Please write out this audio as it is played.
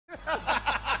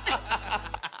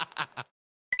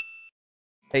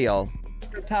Hey y'all.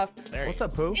 Tough. What's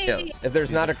up, Pooh? Yeah, if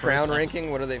there's not a crown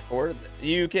ranking, what are they for?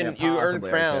 You earn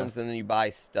crowns and then you buy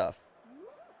stuff.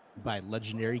 Buy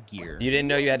legendary gear. You didn't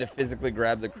know you had to physically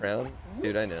grab the crown?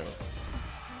 Dude, I know.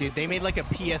 Dude, they made like a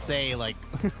PSA like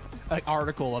an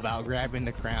article about grabbing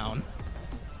the crown.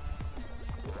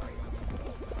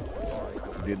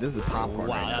 Dude, this is popcorn.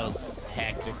 Wow, right that now. was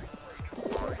hectic.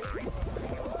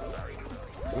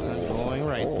 Going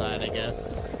right side, I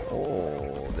guess.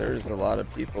 Oh, there's a lot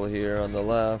of people here on the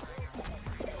left.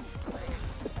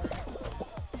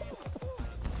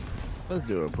 Let's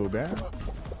do it, Pooh Bear.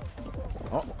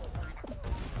 Oh.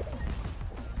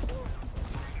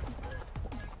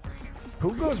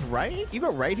 Pooh goes right? You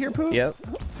go right here, Pooh? Yep.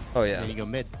 Oh yeah. Then you go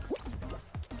mid.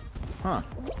 Huh.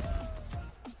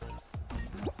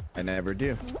 I never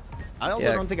do. I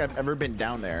also don't think I've ever been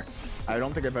down there. I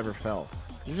don't think I've ever fell.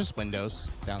 There's just windows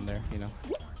down there, you know.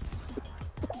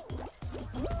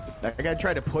 That guy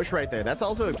tried to push right there. That's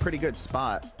also a pretty good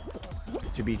spot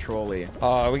to be trolly.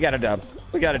 Oh, we got a dub.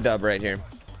 We got a dub right here.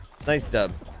 Nice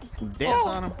dub. Dance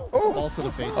on him. Oh, Balls to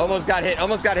the face. almost got hit.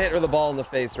 Almost got hit with a ball in the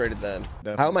face right at then.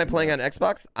 How am I playing on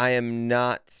Xbox? I am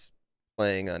not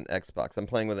playing on Xbox. I'm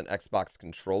playing with an Xbox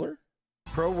controller.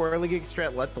 Pro Whirligig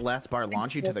strat, let the last bar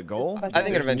launch you to the goal. I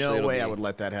think eventually no way be. I would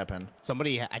let that happen.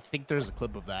 Somebody, I think there's a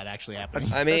clip of that actually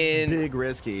happening. I mean, that's big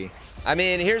risky. I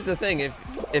mean, here's the thing: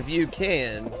 if you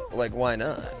can, like, why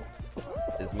not?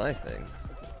 Is my thing.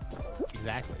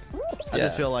 Exactly. I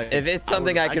just feel like if it's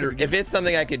something if it's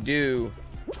something I could do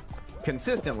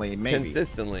consistently, maybe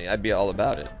consistently, I'd be all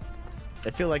about it. I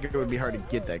feel like it would be hard to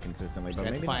get that consistently, but You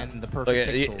have maybe to find not. the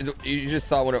perfect pixel. You just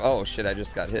saw one of. Oh shit! I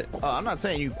just got hit. I'm not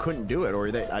saying you couldn't do it,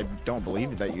 or that I don't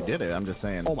believe that you did it. I'm just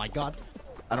saying. Oh my god.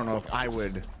 I don't know if I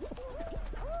would.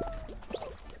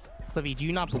 Cliffy, do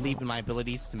you not believe in my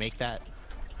abilities to make that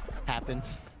happen?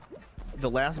 The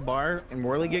last bar in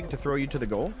Whirligig to throw you to the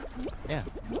goal? Yeah.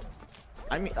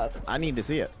 I mean, I need to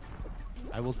see it.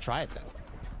 I will try it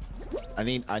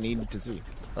then. I need to see.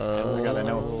 I gotta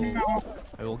know.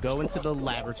 I will go into the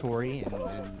laboratory and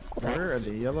Where are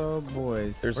the yellow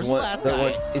boys? There's Where's one. the last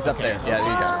guy? He's up there. Yeah,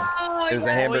 you got him. There's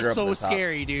a hamburger It's up so the top.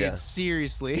 scary, dude. Yeah.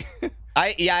 Seriously.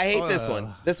 I hate this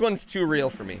one. This one's too real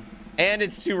for me, and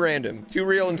it's too random. Too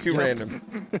real and too random.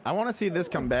 I want to see this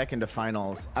come back into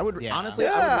finals. I would honestly.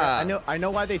 Yeah. I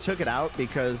know why they took it out,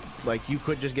 because like you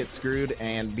could just get screwed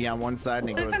and be on one side and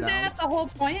it goes Isn't down. that the whole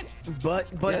point? But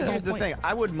Yeah. here's the thing.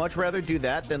 I would much rather do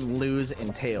that than lose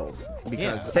in tails,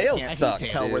 because Tails I can't suck.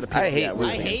 tell Dude. where the I hate yeah,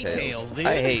 losing I hate in Tails, dude.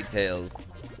 I hate Tails.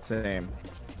 Same.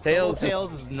 Tails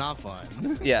is not fun.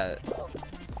 Yeah.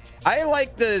 I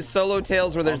like the solo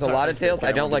tails where there's a lot of tails.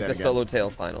 I don't like the solo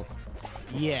tail final.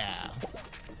 Yeah.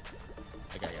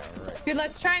 I got you right. Dude,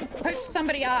 let's try and push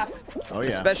somebody off. Oh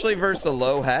yeah. Especially versus a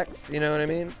low hex, you know what I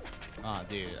mean? Oh,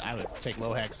 dude, I would take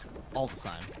low hex all the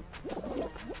time.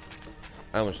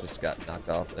 I almost just got knocked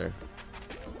off there.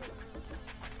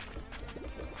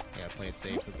 Yeah, play it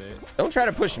safe a bit. Don't try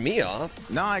to push me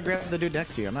off. No, I grabbed the dude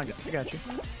next to you. I got you.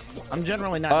 I'm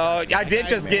generally not. Oh, I did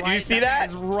just get. Did you see that?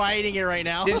 He's riding it right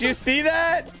now. Did you see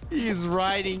that? He's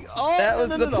riding. Oh, That was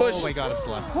the push. Oh my god, I'm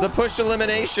slow. The push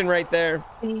elimination right there.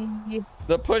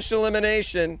 The push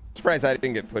elimination. Surprised I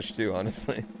didn't get pushed too,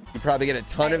 honestly. You probably get a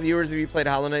ton of viewers if you played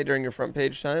Hollow Knight during your front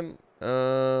page time.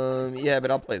 Yeah, but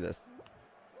I'll play this.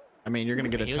 I mean, you're gonna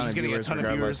get a ton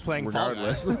of viewers playing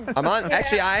regardless. I'm on.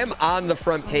 Actually, I am on the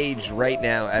front page right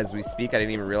now as we speak. I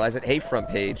didn't even realize it. Hey, front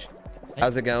page.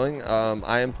 How's it going?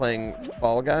 I am playing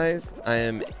Fall Guys. I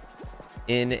am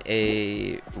in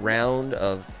a round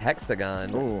of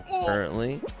Hexagon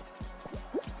currently.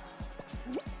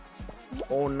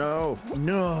 Oh no.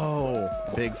 No.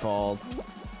 Big falls.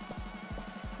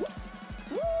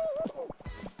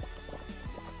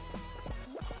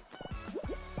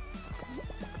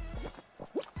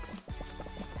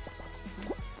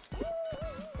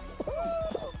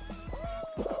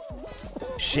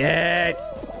 Shit.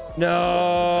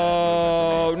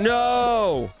 No.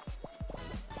 No.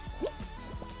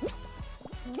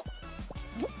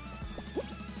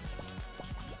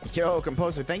 Yo,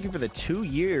 Composer, thank you for the 2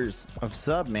 years of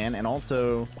sub, man, and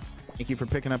also thank you for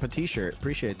picking up a t-shirt.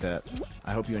 Appreciate that.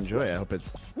 I hope you enjoy it. I hope it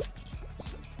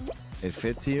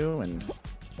fits you and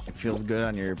it feels good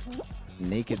on your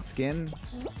naked skin.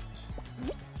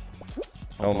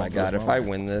 Oh my god, if I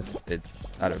win this, it's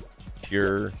out of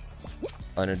pure,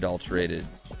 unadulterated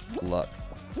luck.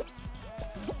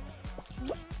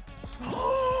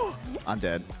 I'm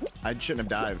dead. I shouldn't have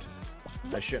dived.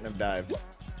 I shouldn't have dived.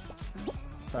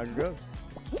 That's how it goes.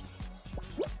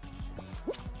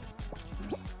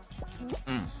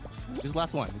 Who's the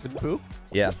last one? Is it Pooh?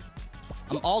 Yeah.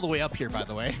 I'm all the way up here, by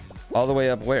the way. All the way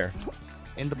up where?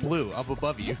 In the blue, up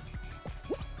above you.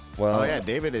 Well, Oh yeah,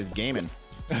 David is gaming.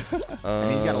 And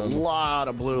he's got a lot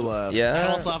of blue left. I Yeah.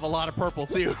 also have a lot of purple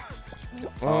too.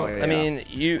 Well, Oh, yeah. I mean,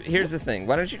 here's the thing.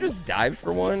 Why don't you just dive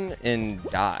for one and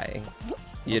die?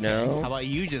 You How know? about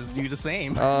you just do the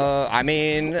same? I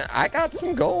mean, I got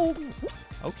some gold.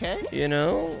 Okay. You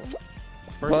know?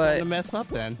 First one to mess up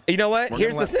then. You know what? We're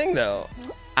Here's gonna the thing, though.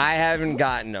 I haven't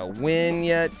gotten a win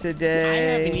yet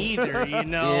today. I haven't either, you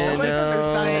know. You know.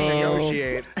 It's time to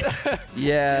negotiate.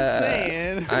 Yeah. Just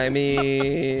saying. I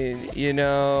mean, you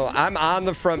know, I'm on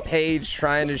the front page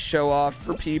trying to show off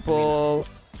for people.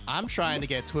 I'm trying to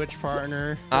get Twitch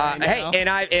partner. Hey, and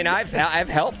I've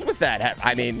helped with that.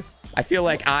 I mean, I feel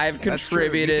like I've That's true. You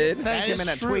contributed. did thank That him in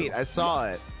is a true. tweet. I saw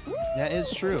it. That is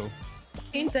true.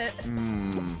 Ain't it?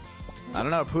 I don't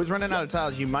know. Who's running out of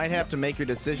tiles? You might have to make your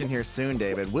decision here soon,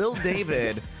 David. Will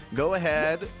David go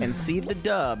ahead and cede the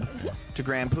dub to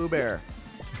GrandPOOBear?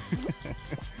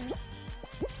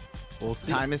 We'll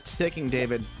see. Time is ticking,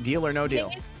 David. Deal or no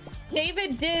deal?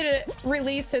 David did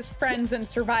release his friends and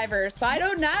survivors, so I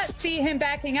do not see him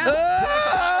backing out.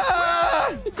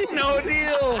 Ah! No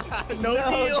deal.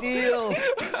 No deal.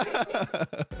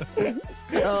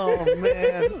 Oh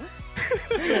man.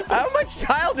 How much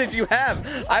tile did you have?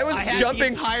 I was I had jumping. the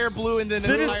entire blue and then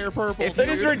an That is- entire purple. That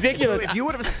is ridiculous. If you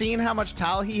would have seen how much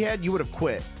tile he had, you would have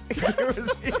quit.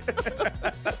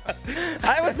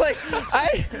 I was like,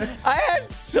 I had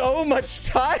so much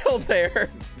tile there.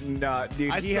 Nah,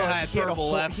 dude. I he still had, had he had a purple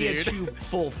full, left, He had dude. 2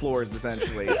 full floors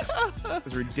essentially. It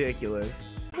was ridiculous.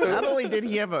 Not only did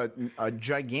he have a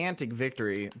gigantic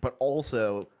victory, but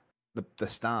also the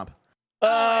stomp. Oh,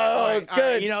 All right,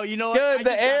 good. You know. Good, I the just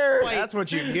got air. slighted. That's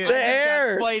what you get. The I just got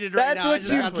air. slighted right That's now. I what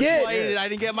just you got get. slighted. I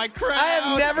didn't get my crown. I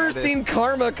have never That is- seen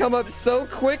karma come up so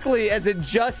quickly as it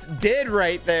just did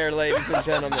right there, ladies and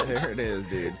gentlemen. There it is,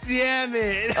 dude. Damn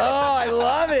it. Oh, I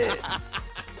love it.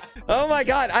 Oh my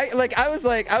god. I was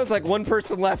like one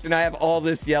person left and I have all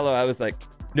this yellow. I was like,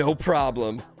 no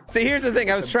problem. See, here's the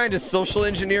thing. I was trying to social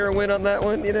engineer a win on that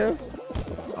one, you know?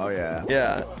 Oh yeah.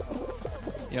 Yeah.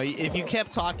 You know, if you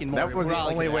kept talking more, That was the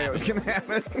only way it was gonna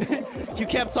happen. If you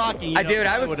kept talking, I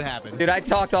would have happened. Dude, I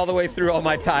talked all the way through all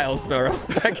my tiles, bro.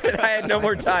 I had no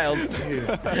more tiles.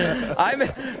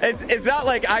 It's not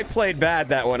like I played bad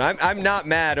that one. I'm not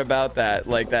mad about that,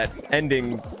 like that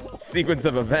ending sequence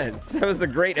of events. That was a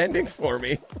great ending for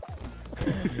me.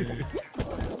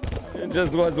 It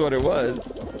just was what it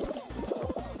was.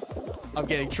 I'm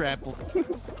getting trampled.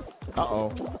 Uh-oh.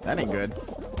 That ain't good.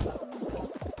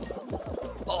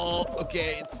 Oh,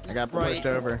 okay. I got right. pushed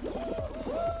over.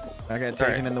 I got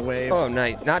taken in the wave. Oh,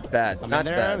 nice. Not bad. I'm Not in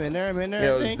there. bad. I'm in there. I'm in there.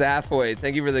 Yo, I think. Zaffoy,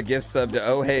 thank you for the gift sub to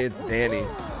Oh Hey It's Danny.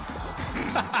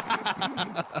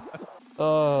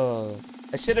 Oh,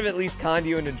 I should have at least conned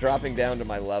you into dropping down to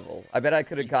my level. I bet I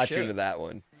could have got you should. into that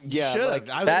one. Yeah, Should've. like,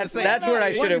 I was that's gonna say, what I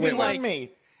it should have would've went been with.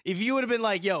 me. If you would have been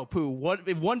like, "Yo, Pooh,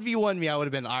 if 1v1 me," I would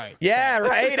have been all right. Yeah,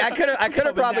 right. I could have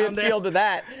Coming probably down there. appealed to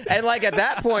that. And like at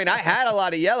that point, I had a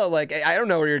lot of yellow. Like I don't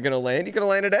know where you're gonna land. You could have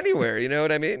landed anywhere. You know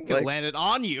what I mean? Could have landed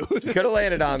on you. Could have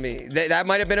landed on me. That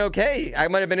might have been okay. I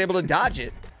might have been able to dodge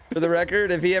it. For the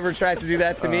record, if he ever tries to do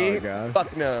that to me, God.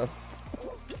 fuck no.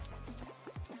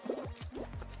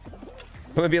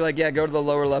 I'm gonna be like, yeah, go to the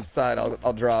lower left side.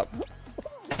 I'll drop.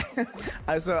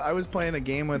 I was playing a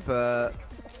game with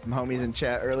some homies in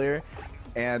chat earlier,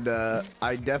 and I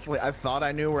thought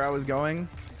I knew where I was going,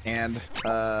 and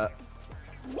I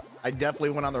definitely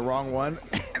went on the wrong one,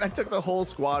 and I took the whole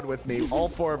squad with me. All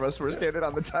 4 of us were standing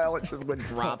on the tile and just went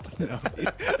dropped.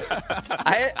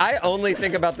 I only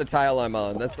think about the tile I'm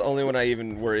on. That's the only one I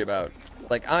even worry about.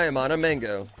 Like I am on a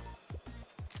mango.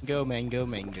 Go mango,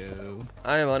 mango.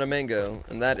 I am on a mango,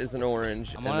 and that is an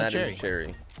orange, I'm and on a that is cherry. a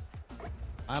cherry.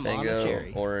 I'm Mango, on a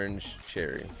cherry. orange,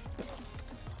 cherry.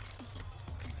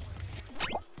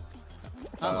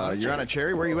 You're on a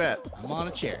cherry? Where you at? I'm on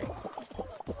a cherry.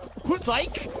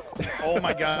 Psych! Oh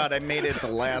my god, I made it at the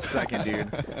last second, dude.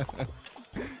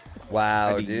 Wow,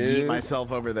 I had to yeet dude.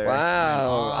 myself over there.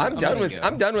 Wow, I'm done with mango.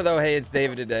 I'm done with Oh Hey It's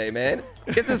David today, man.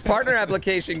 Gets his partner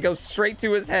application, goes straight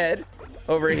to his head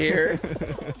over here.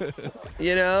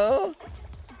 You know?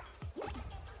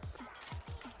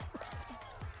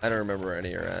 I don't remember where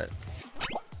any are at.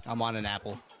 I'm on an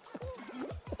apple.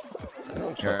 I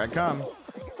don't Here I trust. come.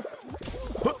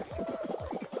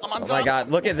 I'm on Oh my god,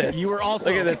 look at this. You were also.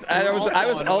 Look at this. you I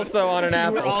were was on also on an one.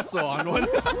 apple. You were also on one.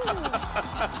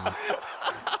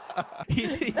 he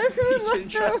didn't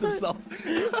trust himself.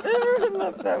 Everyone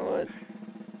loved that one.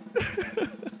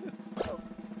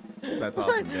 That's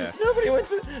awesome, yeah.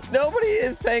 Nobody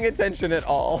is paying attention at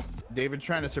all. David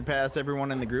trying to surpass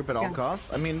everyone in the group at all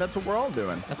costs. I mean, that's what we're all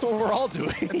doing. That's what we're all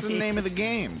doing. That's the name of the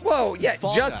game. Whoa, yeah,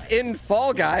 just Guys. in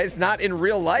Fall Guys, not in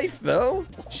real life though.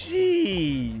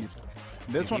 Jeez.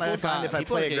 This one I People find got- if I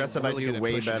people are play getting aggressive, I really good do at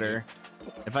way pushing better.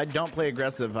 If I don't play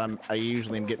aggressive, I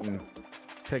usually am getting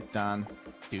picked on.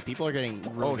 Dude, people are getting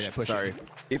really good at pushing. Sorry.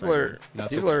 People are No,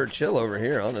 it's people okay. are chill over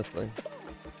here, honestly.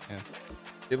 Yeah.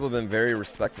 People have been very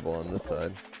respectable on this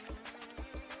side.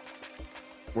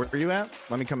 Where are you at?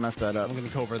 Let me come mess that up. I'm gonna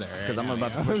go over there Because I'm right now,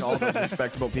 about to push all those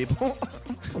respectable people.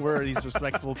 Where are these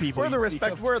respectable people? Where are the you speak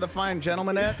respect? of? Where are the fine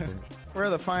gentlemen at? Where are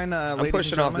the fine I'm ladies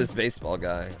pushing and off gentlemen? this baseball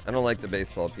guy. I don't like the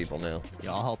baseball people now.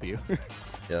 Yeah, I'll help you.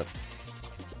 Yep.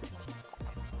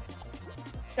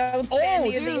 Don't stand Oh,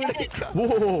 near the dude. edge.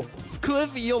 Whoa!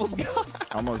 Cliff, you almost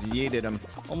Almost yeeted him.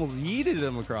 yeeted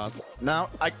him across. Now,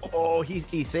 oh, he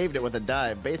saved it with a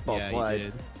dive. Baseball Yeah, slide. he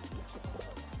did.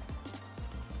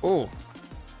 Oh.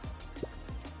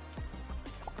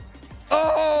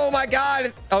 Oh my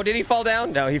God! Oh, did he fall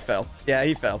down? No, he fell. Yeah,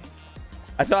 he fell.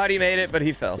 I thought he made it, but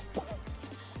he fell.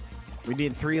 We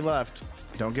need 3 left.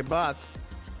 Don't get bought.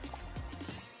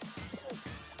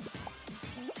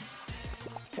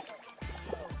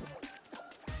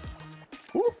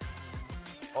 Woo.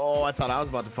 Oh, I thought I was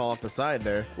about to fall off the side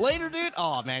there. Later, dude.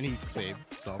 Oh man, he saved.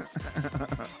 So.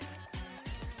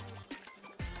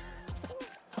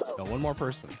 No, one more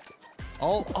person.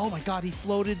 Oh my God, he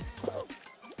floated.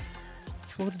 He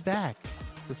floated back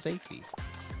to safety.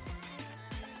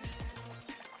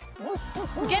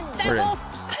 Get that We're in.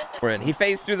 wolf. We're in. He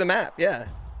phased through the map. Yeah.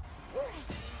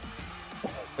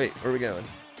 Wait, where are we going?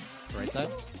 Right side.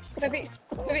 Cliffy,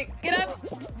 get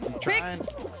up. Trying.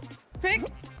 Quick.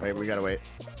 Wait, we gotta wait.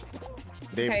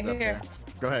 David's Okay, up here. there.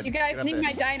 Go ahead. You get guys up need there.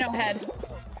 my dino head.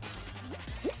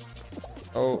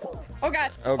 Oh, Oh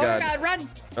God. Oh, God. God, run.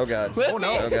 oh God. Oh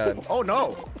no! Oh God. Oh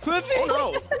no! Cliffy! Oh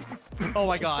no! Oh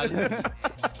my God. Dude,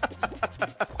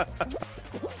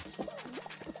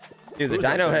 the Who's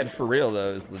up dino there? head for real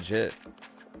though is legit.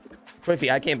 Cliffy,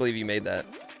 I can't believe you made that.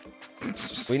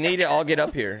 We need to all get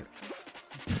up here.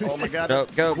 Oh my God! No,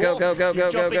 go, go, go, go,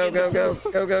 go, go, go, go, go,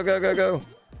 go, go, go, go, go.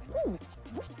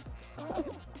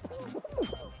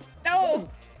 No.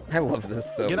 I love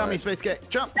this so Get much. on me, Space Cat.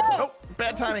 Jump! No. Oh,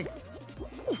 bad timing.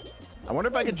 I wonder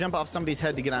if I could jump off somebody's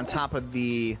head to get on top of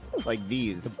the, like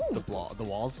these. The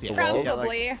walls. Yeah. walls?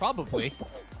 Probably. Yeah, Probably.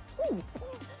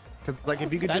 Because like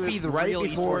if you could That'd do be it the right real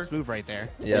before, esports move right there.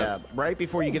 Yeah. right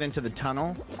before you get into the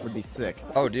tunnel, would be sick.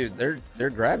 Oh, dude, they're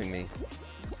grabbing me.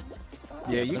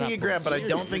 Yeah, you They're can not get grabbed, but I pushing.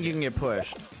 don't think you can get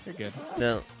pushed. You're good.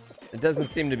 No, it doesn't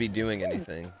seem to be doing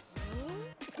anything.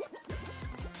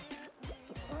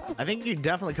 I think you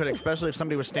definitely could, especially if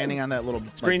somebody was standing on that little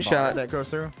like, Screenshot. bar that goes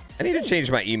through. I need to change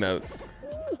my emotes.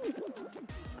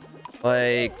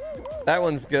 Like, that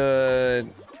one's good.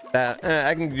 That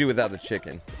I can do without the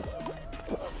chicken.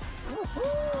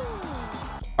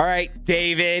 All right,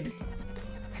 David.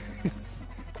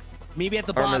 Maybe at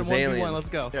the bottom. Alien. 1v1. Let's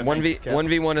go. Yeah,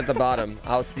 1v1 at the bottom.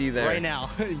 I'll see you there. Right now.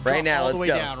 Right now, All let's the way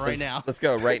go. down. Right let's, now. Let's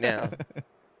go right now.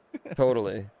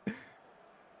 Totally.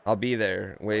 I'll be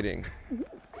there waiting.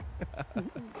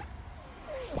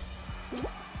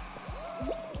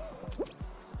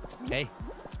 Hey.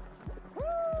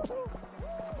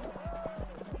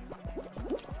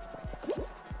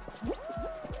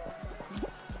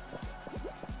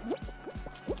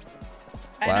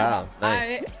 I Wow, know.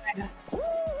 nice. I-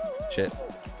 Shit.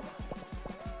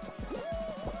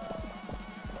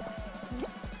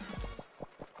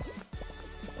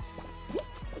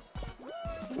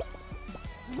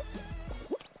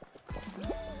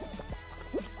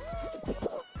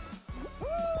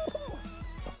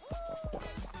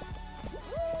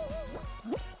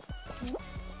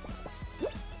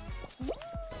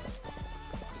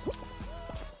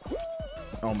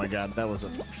 Oh my God, that was a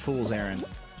fool's errand.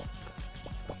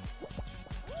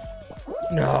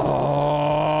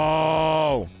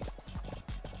 No.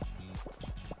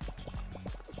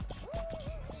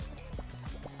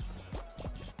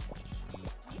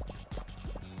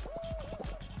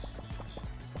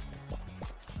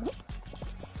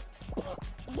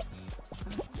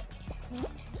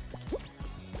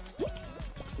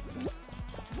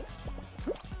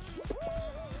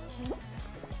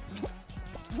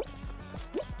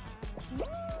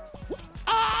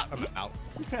 I'm out.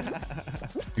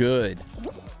 Good.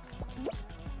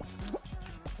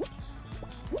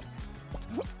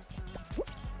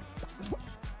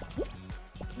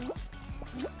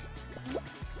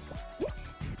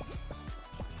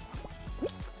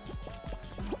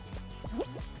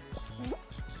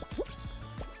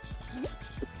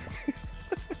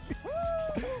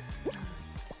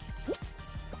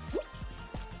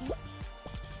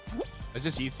 It's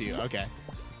just you two. Okay.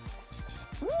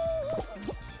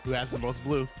 Who has the most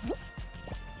blue?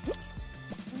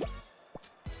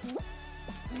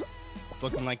 It's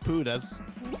looking like Pooh does.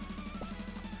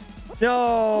 No,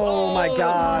 oh my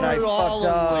God, I all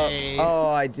fucked up. away. Oh,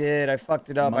 I did. I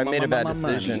fucked it up. I made a bad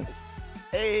decision.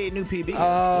 Hey, new PB.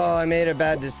 Oh, I made a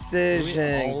bad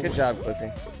decision. all Good job,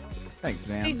 Cliffy. Thanks,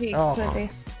 man. GG, Oh.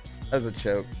 Cliffy. That was a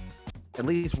choke. At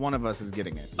least one of us is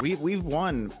getting it. We've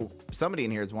won. Somebody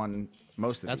in here has won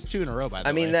most of That's these. 2 in a row, by the way.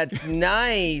 I mean, that's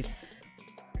nice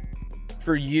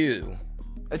for you.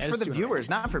 It's for the viewers,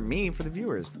 not for me. For the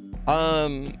viewers.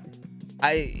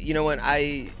 You know what?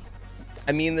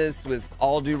 I mean this with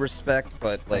all due respect,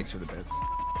 but like Thanks for the bits.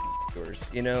 yours.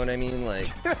 You know what I mean? Like,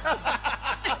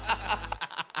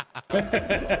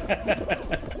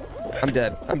 I'm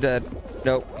dead. I'm dead.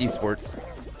 Nope. Esports.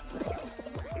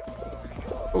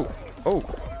 Oh.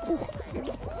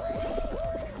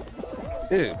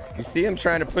 Dude, you see him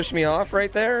trying to push me off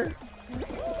right there?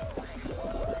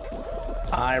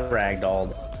 I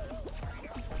ragdolled.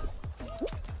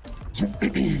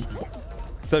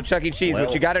 So Chuck E. Cheese,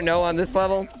 what you got to know on this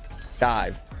level?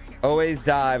 Dive. Always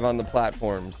dive on the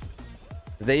platforms.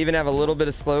 If they even have a little bit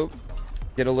of slope,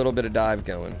 get a little bit of dive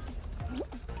going.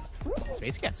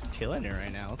 Space Cat's killing it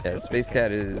right now. Let's Yeah, go, Space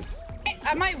Cat is...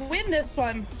 I might win this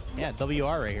one. Yeah,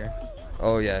 WR right here.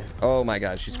 Oh, yeah. Oh, my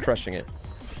God. She's crushing it.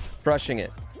 Crushing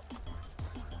it.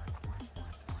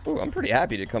 Ooh, I'm pretty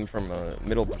happy to come from a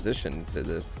middle position to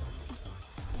this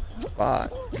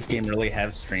spot. Does this game really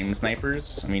have stream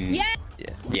snipers? I mean, Yeah.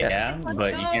 yeah,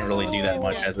 but you can't really do that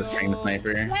much as a stream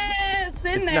sniper. Yes,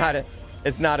 in It's there.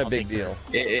 not a I'll big take deal.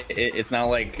 It's not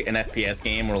like an FPS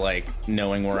game where like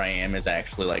knowing where I am is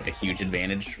actually like a huge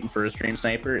advantage for a stream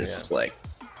sniper. It's just like,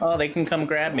 oh, they can come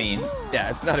grab me.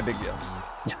 Yeah, it's not a big deal.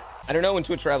 I don't know when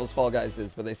Twitch Rivals Fall Guys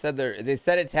is, but they said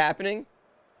it's happening,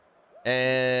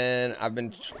 and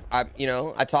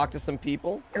I talked to some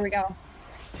people. Here we go.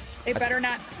 They better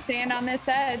not stand on this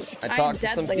edge. I I'm talked to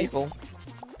deadly. some people,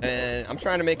 and I'm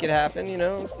trying to make it happen. You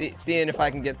know, seeing if I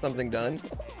can get something done.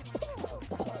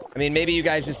 I mean, maybe you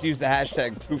guys just use the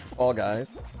hashtag Proof of Fall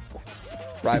Guys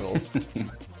Rivals.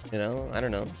 You know, I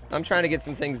don't know. I'm trying to get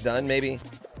some things done. Maybe,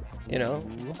 you know,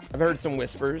 I've heard some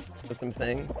whispers of some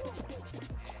things.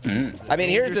 I mean,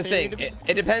 here's the thing.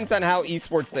 It depends on how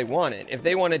esports they want it. If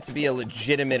they want it to be a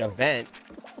legitimate event,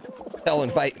 they'll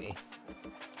invite me.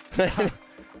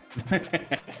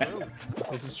 True.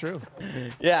 This is true.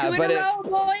 Yeah, 2 but in a row,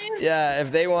 boys. yeah,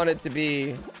 if they want it to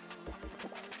be,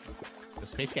 The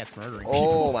Space Cat's murdering oh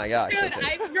people. my gosh. Dude,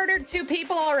 okay. I've murdered 2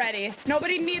 people already.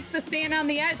 Nobody needs to stand on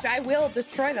the edge. I will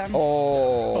destroy them.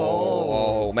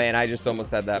 Oh man, I just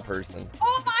almost had that person.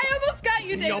 Oh, I almost got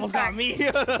you, Dave. You almost got me. See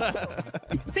ya.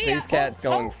 Space Cat's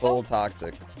going full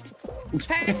toxic.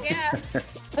 Heck yeah.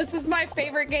 This is my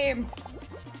favorite game.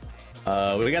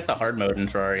 We got to hard mode in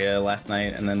Terraria last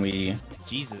night, and then we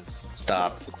Jesus.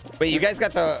 stopped. Wait, you guys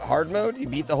got to hard mode? You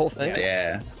beat the whole thing?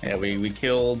 Yeah, we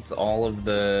killed all of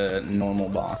the normal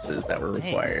bosses that were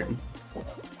required.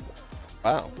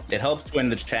 Wow, It helps when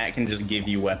the chat can just give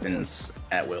you weapons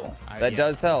at will. that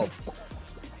does help.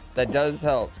 That does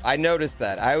help. I noticed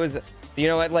that. I was, you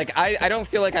know what? Like I don't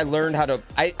feel like I learned how to.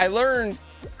 I learned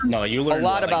No, you learned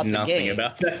lot like, about the nothing game.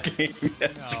 about that game.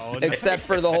 Yes. No, except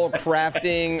for the whole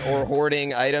crafting or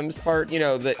hoarding items part. You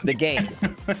know, the game.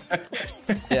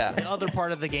 Yeah. the other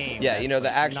part of the game. Yeah, you know, the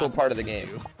that you're actual not part of the supposed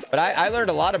game. to do. But I learned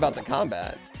a lot about the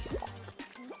combat.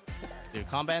 Dude,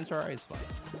 combats are always fun.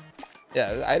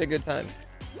 Yeah, I had a good time.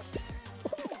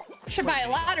 Should buy a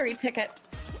lottery ticket.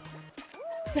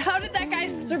 How did that guy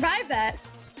survive that?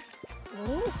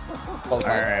 All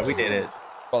Qualified. right, we did it.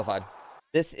 Qualified.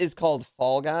 This is called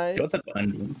Fall Guys. What's a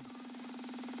dungeon?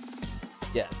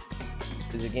 Yeah.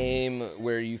 It's a game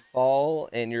where you fall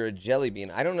and you're a jelly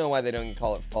bean. I don't know why they don't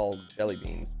call it fall jelly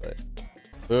beans, but.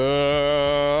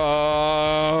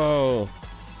 Oh!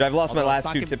 Dude, I've lost my Although last it's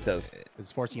not 2 gonna- tiptoes.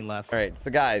 There's 14 left. All right,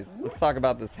 so guys, let's talk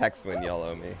about this hex win y'all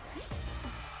owe me.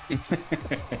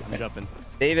 I'm jumping.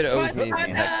 David owes me some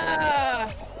hex win.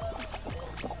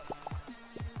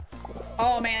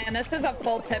 Oh man, this is a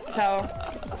full tiptoe.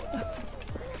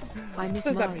 I miss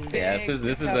This is a Mario. big Yeah,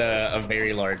 this is a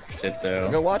very large tiptoe.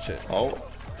 So go watch it.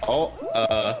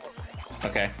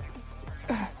 Okay.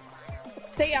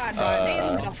 Stay on. Stay in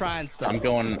the middle. I'm trying stuff. I'm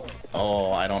going.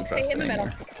 Oh, I don't trust Stay in the it middle.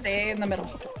 anymore. Stay in the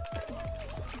middle.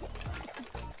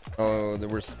 Oh,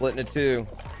 we're splitting it 2.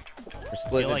 We're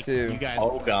splitting like it 2. you guys.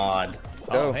 Oh God.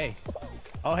 Go. Oh, hey.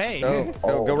 Oh, hey. Go,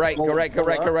 go right, go right, go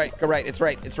right, go right, go right. It's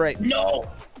right, it's right. No.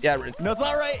 Yeah, it's, No, it's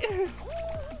not right.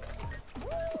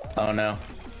 Oh no.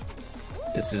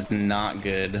 This is not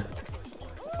good.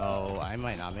 Oh, I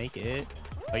might not make it.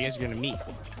 Oh, you guys are gonna meet.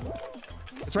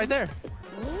 It's right there.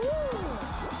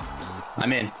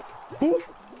 I'm in.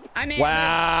 I'm in.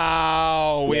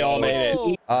 Wow, we all made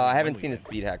it. I haven't When we seen a did.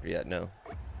 speed hacker yet. No,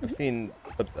 I've seen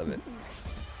clips of it.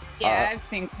 Yeah, I've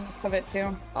seen clips of it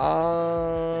too.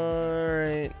 All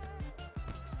right.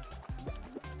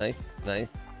 Nice,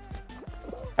 nice.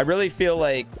 I really feel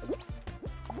like.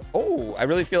 Oh, I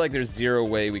really feel like there's zero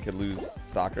way we could lose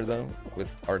soccer though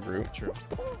with our group. True.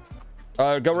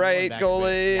 Go right, back a bit.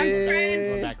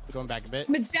 goalie. Going back a bit.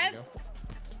 Majet. There you go.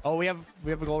 Oh, we have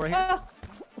a goal right here.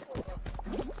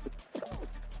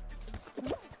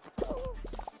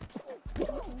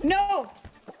 No.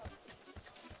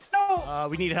 No.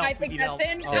 We need help. I think that's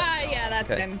in. Oh, Yeah, that's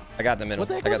Okay, in. I got the middle. What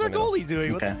the heck I got was our the middle. goalie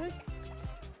doing? What the Okay. heck?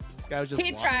 This guy was just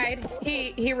He watching. tried.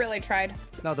 He really tried.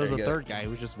 No, there's a Very good. third guy who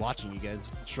was just watching you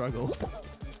guys struggle.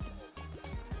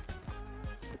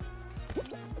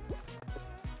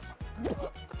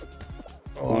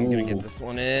 Oh, I'm gonna get this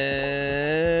one in.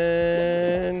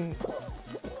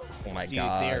 Oh my Dude,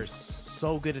 god. they are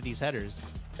so good at these headers.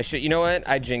 I should. You know what?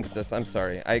 I jinxed us. I'm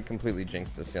sorry. I completely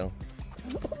jinxed us, yo.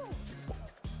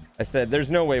 I said, "There's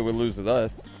no way we'll lose with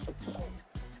us."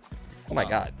 Oh my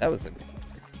god, that was a.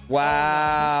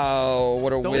 Wow,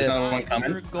 what a Don't whip! Another one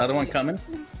coming. Another one coming.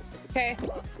 Okay.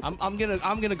 I'm gonna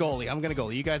goalie. I'm gonna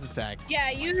goalie. You guys attack. Yeah,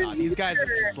 you. God, these guys are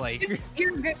just like.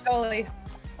 You're a good goalie.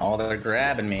 Oh, they're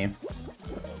grabbing me.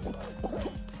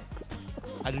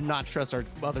 I do not trust our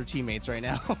other teammates right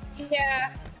now.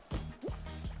 Yeah.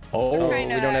 Oh, we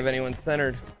Kinda- don't have anyone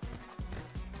centered.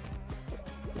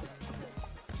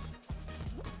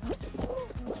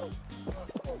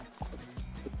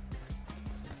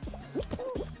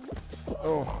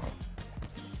 Oh,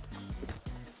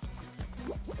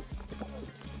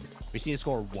 We just need to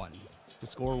score one. To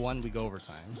score one, we go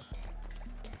overtime.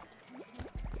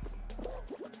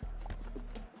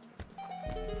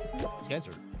 These guys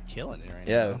are killing it right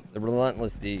yeah, now. the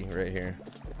relentless D right here.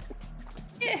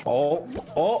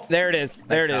 Oh. There it is.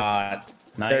 There it is. Shot.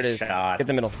 Nice There it is. shot. Get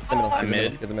the middle. The middle. Oh, Get the middle.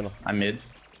 mid. Get the middle. I'm mid.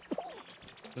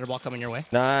 Another ball coming your way.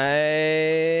 Nice.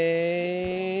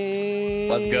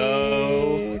 Let's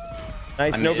go.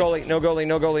 Nice. I'm No mid. goalie. No goalie.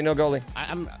 No goalie. No goalie.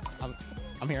 I'm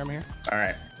here. I'm here. All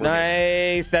right. We're good.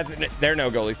 Nice. That's they're no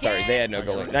goalie. Sorry, Yeah. they had no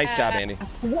goalie. Nice job, Andy.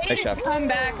 Way Nice to job. come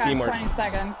back on Teamwork. 20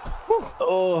 seconds.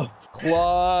 Oh.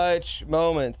 Clutch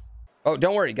moments. Oh,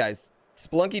 don't worry, guys.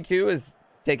 Splunky 2 is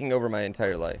taking over my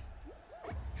entire life.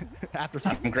 After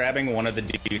I'm grabbing one of the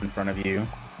dudes in front of you.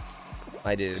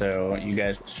 My dude. So you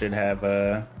guys should have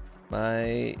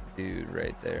My dude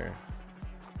right there.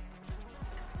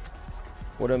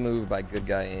 What a move by good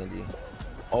guy Andy.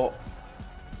 Oh.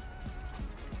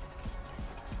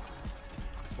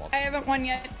 I haven't won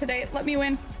yet today. Let me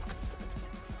win.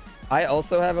 I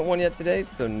also haven't won yet today,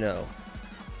 so no.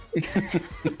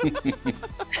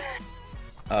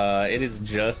 It is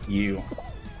just you.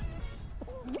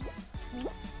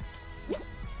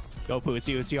 Go, Pooh. It's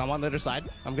you. It's you. I'm on the other side.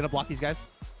 I'm gonna block these guys.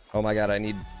 Oh my god,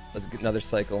 let's get another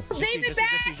cycle. David just you,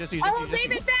 back! just you, Oh, just you.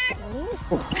 David back!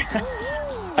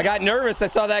 I got nervous. I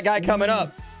saw that guy coming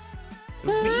up.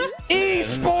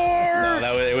 Esports!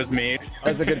 No, it was me. That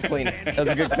was a good clean. That was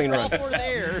a good clean run. We're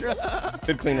there.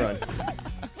 Good clean run.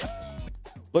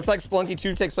 Looks like Spelunky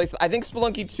 2 takes place. I think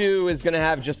Spelunky 2 is gonna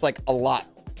have just like a lot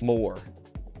more.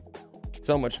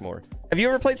 So much more. Have you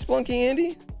ever played Spelunky,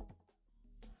 Andy?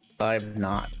 I'm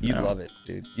not. You'd no. love it,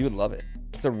 dude. You would love it.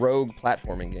 It's a rogue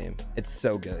platforming game. It's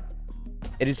so good.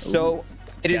 It is so.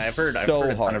 It is Yeah, I've heard a so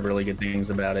ton hard. of really good things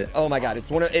about it. Oh my god, it's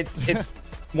one of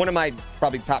one of my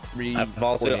probably top 3. I've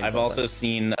also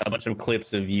seen a bunch of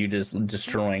clips of you just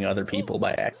destroying other people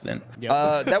by accident.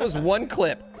 Yep. That was one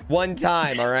clip, one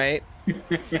time. All right.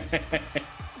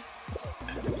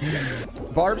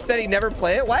 Barb said he'd never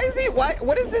play it. Why is he?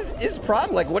 What is his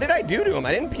problem? Like, what did I do to him?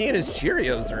 I didn't pee in his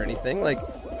Cheerios or anything. Like,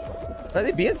 why are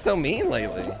they being so mean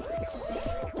lately?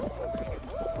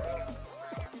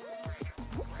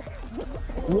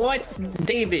 What,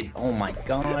 David? Oh my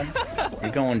god,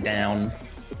 you're going down.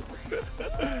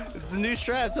 It's the new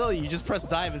strat. I tell you, you just press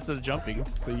dive instead of jumping,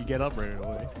 so you get up right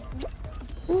away.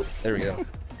 There we go.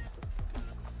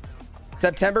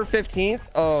 September 15th.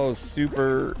 Oh,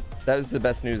 super. That was the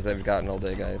best news I've gotten all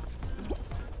day, guys.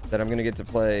 That I'm going to get to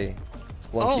play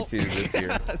Spelunky 2 this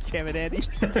year. Damn it, Andy.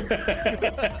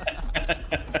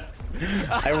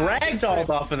 I ragdolled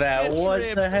off of that. Get What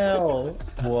tripped. the hell?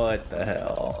 What the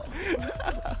hell?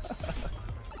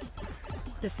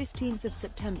 The 15th of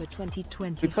September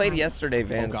 2020. We played yesterday,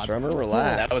 Van God. Strummer.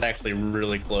 Relax. That was actually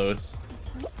really close.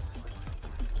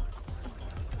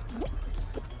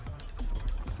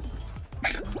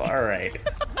 All right.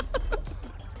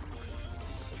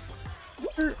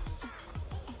 skirt.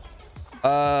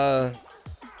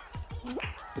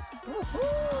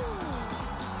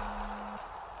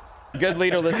 Good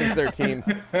leader listens to their team.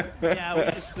 Yeah, we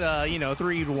just, you know,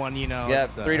 3-1, you know. Yeah,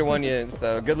 it's, 3-1. Yeah,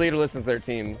 so good leader listens to their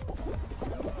team.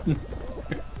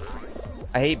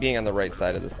 I hate being on the right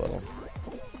side of this level.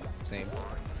 Same.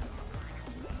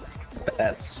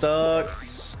 That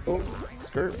sucks. Oh,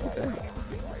 skirt. Okay.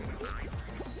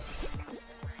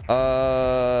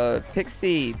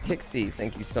 Pixie,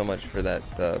 thank you so much for that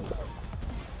sub.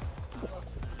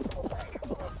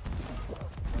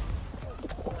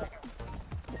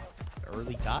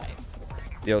 Early dive.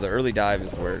 Yo, the early dive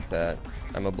is where it's at.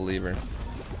 I'm a believer.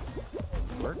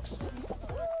 Works.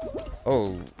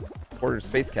 Oh, order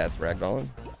Space Cats ragdolling.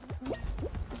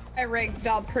 I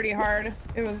ragdolled pretty hard.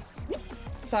 It was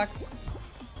sucks.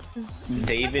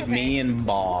 David, okay. me, and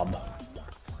Bob.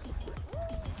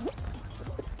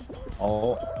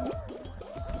 Oh.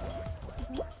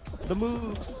 The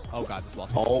moves. Oh god, this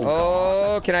ball's.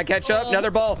 Oh, can I catch up?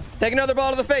 Another ball. Take another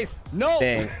ball to the face. No.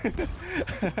 Dang.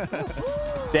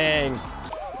 Dang. All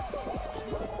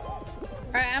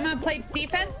right, I'm gonna play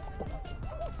defense.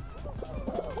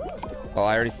 Oh,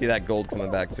 I already see that gold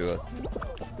coming back to us.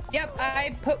 Yep,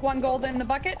 I put 1 gold in the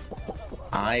bucket.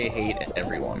 I hate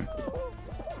everyone.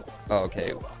 Oh,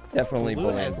 okay. Definitely Blue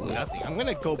bullying has blue. nothing. I'm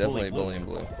gonna go Definitely bully bullying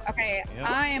blue. Okay, Yep.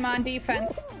 I am on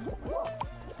defense.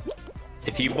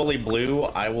 If you bully blue,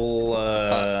 I will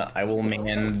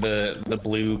man the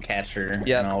blue catcher.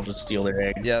 Yep. And I'll just steal their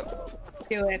eggs. Do Yep.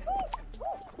 it.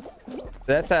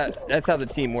 That's how the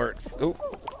team works. Oh.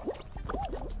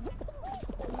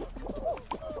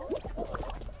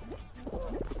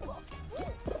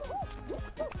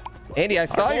 Andy, I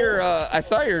saw your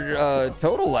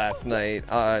total last night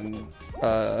on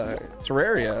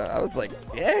Terraria. I was like,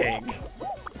 dang.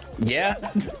 Yeah.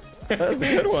 That was a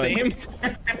good one. Same.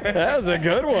 That was a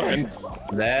good one.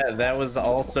 That was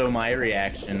also my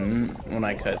reaction when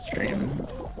I cut stream.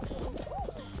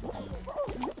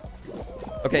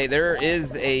 Okay, there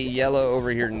is a yellow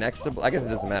over here next to. I guess it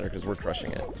doesn't matter because we're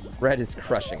crushing it. Red is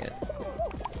crushing it.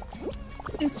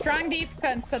 In strong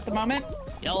defense at the moment.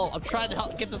 Yellow, I'm trying to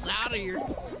help get this out of here.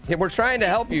 Yeah, we're trying to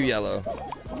help you, yellow.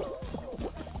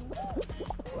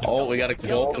 Oh, we got a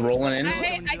gold rolling in. I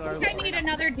think I need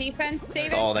another defense,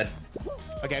 David. Oh, that.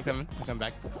 Okay, I'm coming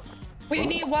back. We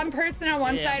need one person on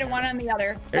one Yeah. side and one on the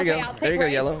other. There you Okay, go. I'll take There you go,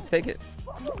 right. yellow. Take it.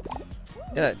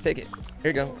 Yeah, take it.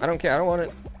 Here you go. I don't care. I don't want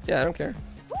it. Yeah, I don't care.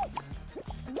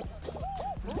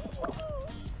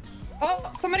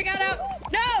 Oh, somebody got out.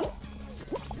 No!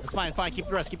 It's fine, fine. Keep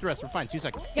the rest. We're fine. 2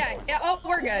 seconds. Yeah. Oh,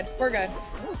 we're good. We're good.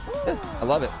 I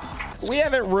love it. We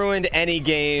haven't ruined any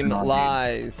game.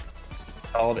 Lies.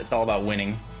 It's all about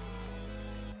winning.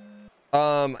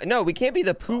 No, we can't be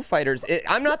the poo fighters.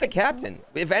 I'm not the captain.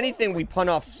 If anything, we pun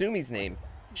off Sumi's name.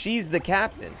 She's the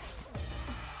captain.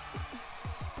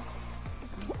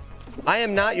 I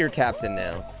am not your captain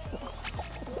now.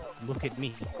 Look at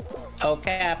me. Oh,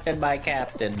 captain, my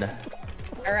captain.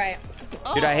 All right.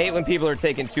 Dude, I hate when people are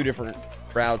taking 2 different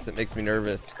routes. It makes me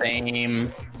nervous.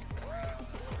 Same.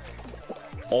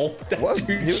 Oh, that What?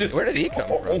 dude Dude, just- where did he come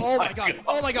from? Oh my god.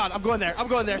 Oh my god. I'm going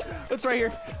there. It's right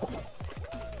here.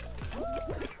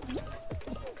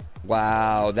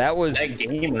 Wow, that was... That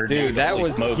gamer, Dude, that holy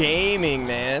was smoke. gaming,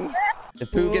 man.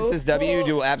 If Pooh gets his W,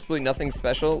 do absolutely nothing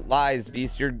special. Lies,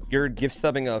 Beast. You're gift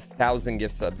subbing 1,000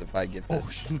 gift subs if I get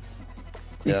this.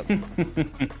 Yep.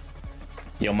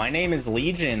 Yo, my name is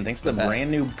Legion. Thanks for the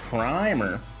brand new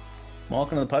primer.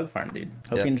 Welcome to the Pug Farm, dude.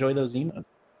 Hope Yep. you enjoy those emotes.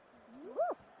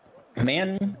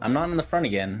 Man, I'm not in the front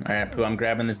again. All right, Pooh, I'm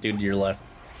grabbing this dude to your left.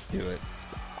 Do it.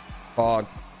 Fog.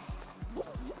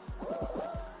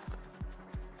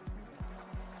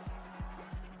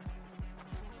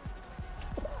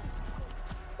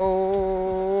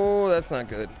 Oh, that's not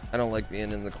good. I don't like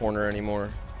being in the corner anymore.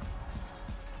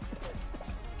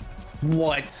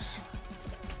 What?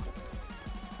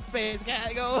 Space,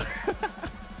 gotta go.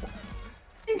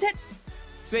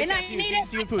 Space, And I it's you, need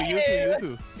it's you and Pooh. You and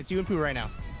Pooh. It's you and Pooh right now.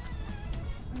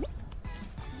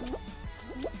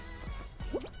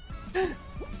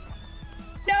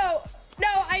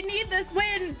 No, I need this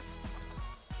win.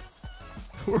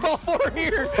 We're all 4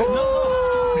 here.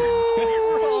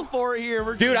 We're all 4 here.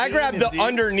 We're Dude, I just grabbed in it, the dude.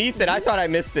 underneath it. I thought I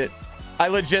missed it. I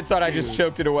legit thought I just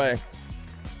choked it away. We're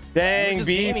Dang, just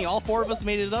Beast. gaming. All 4 of us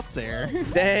made it up there.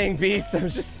 Dang, Beast.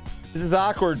 This is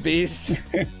awkward, Beast.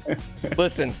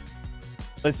 Listen,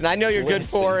 I know you're good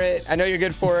for it. I know you're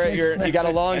good for it. You got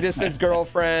a long distance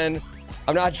girlfriend.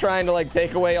 I'm not trying to like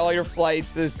take away all your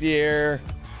flights this year.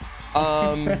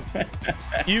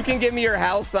 You can give me your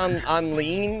house on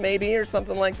lean maybe or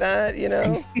something like that, you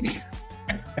know?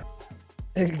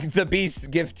 The Beast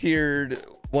gift tiered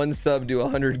 1 sub to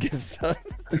 100 gift subs.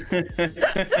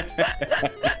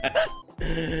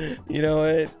 You know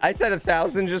what? I said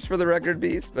 1,000 just for the record,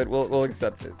 Beast, but we'll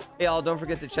accept it. Hey, y'all, don't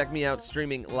forget to check me out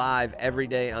streaming live every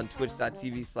day on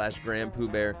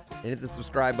twitch.tv/GrandPOOBear and hit the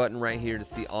subscribe button right here to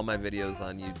see all my videos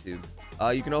on YouTube.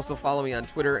 You can also follow me on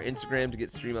Twitter, Instagram to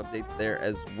get stream updates there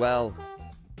as well.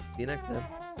 See you next time.